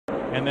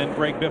and then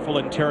Greg Biffle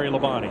and Terry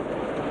Labonte.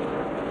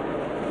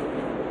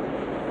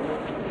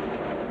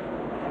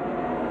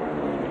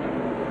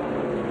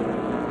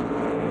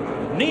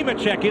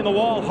 Nemechek in the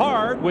wall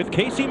hard with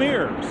Casey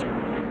Mears.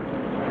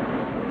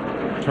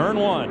 Turn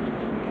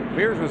 1.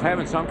 Mears was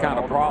having some kind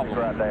of problem.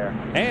 Right there.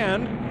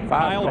 And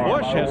Kyle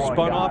Busch has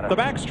spun off the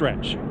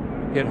backstretch.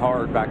 Hit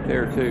hard back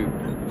there, too.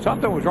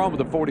 Something was wrong with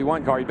the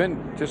 41 car. He'd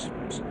been just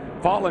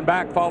falling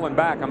back.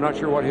 I'm not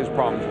sure what his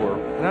problems were.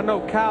 And I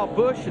know Kyle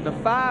Busch in the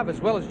 5,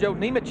 as well as Joe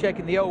Nemechek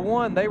in the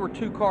 01, they were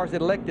 2 cars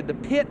that elected to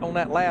pit on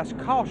that last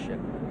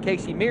caution.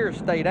 Casey Mears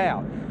stayed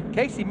out.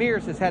 Casey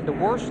Mears has had the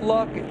worst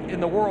luck in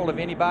the world of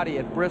anybody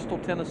at Bristol,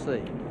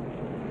 Tennessee.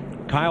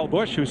 Kyle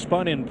Busch, who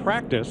spun in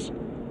practice,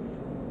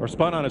 or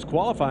spun on his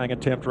qualifying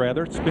attempt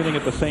rather, spinning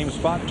at the same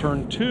spot,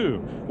 turn 2.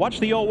 Watch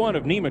the 01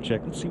 of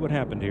Nemechek. Let's see what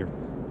happened here.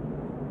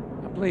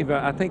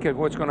 I think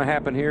what's going to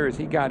happen here is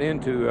he got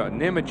into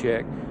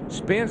Nemechek,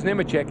 spins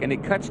Nemechek, and he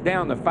cuts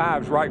down the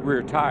 5's right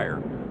rear tire.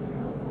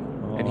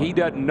 And he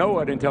doesn't know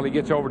it until he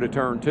gets over to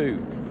turn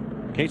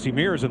 2. Casey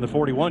Mears in the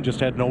 41 just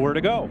had nowhere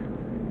to go.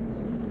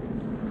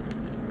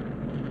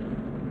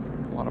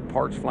 A lot of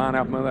parts flying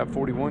out from that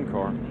 41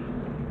 car.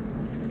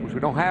 Which we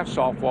don't have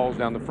soft walls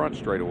down the front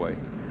straightaway.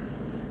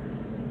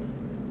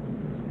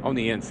 On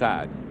the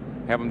inside.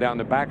 Have them down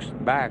the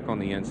back on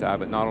the inside,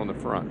 but not on the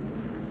front.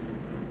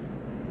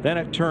 Then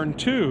at turn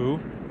 2,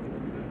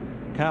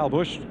 Kyle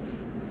Busch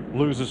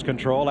loses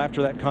control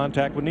after that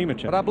contact with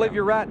Nemechek. But I believe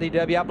you're right,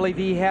 DW. I believe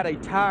he had a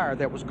tire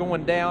that was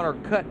going down or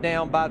cut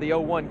down by the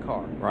 01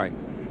 car. Right.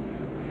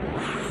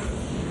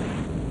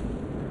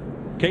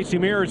 Casey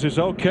Mears is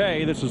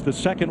okay. This is the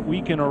second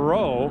week in a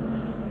row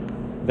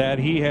that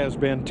he has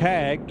been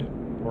tagged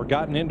or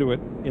gotten into it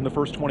in the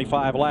first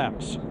 25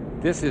 laps.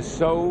 This is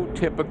so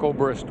typical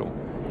Bristol.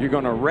 You're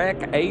going to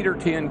wreck 8 or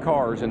 10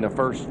 cars in the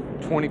first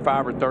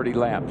 25 or 30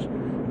 laps.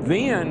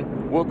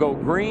 Then we'll go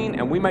green,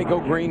 and we may go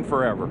green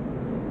forever.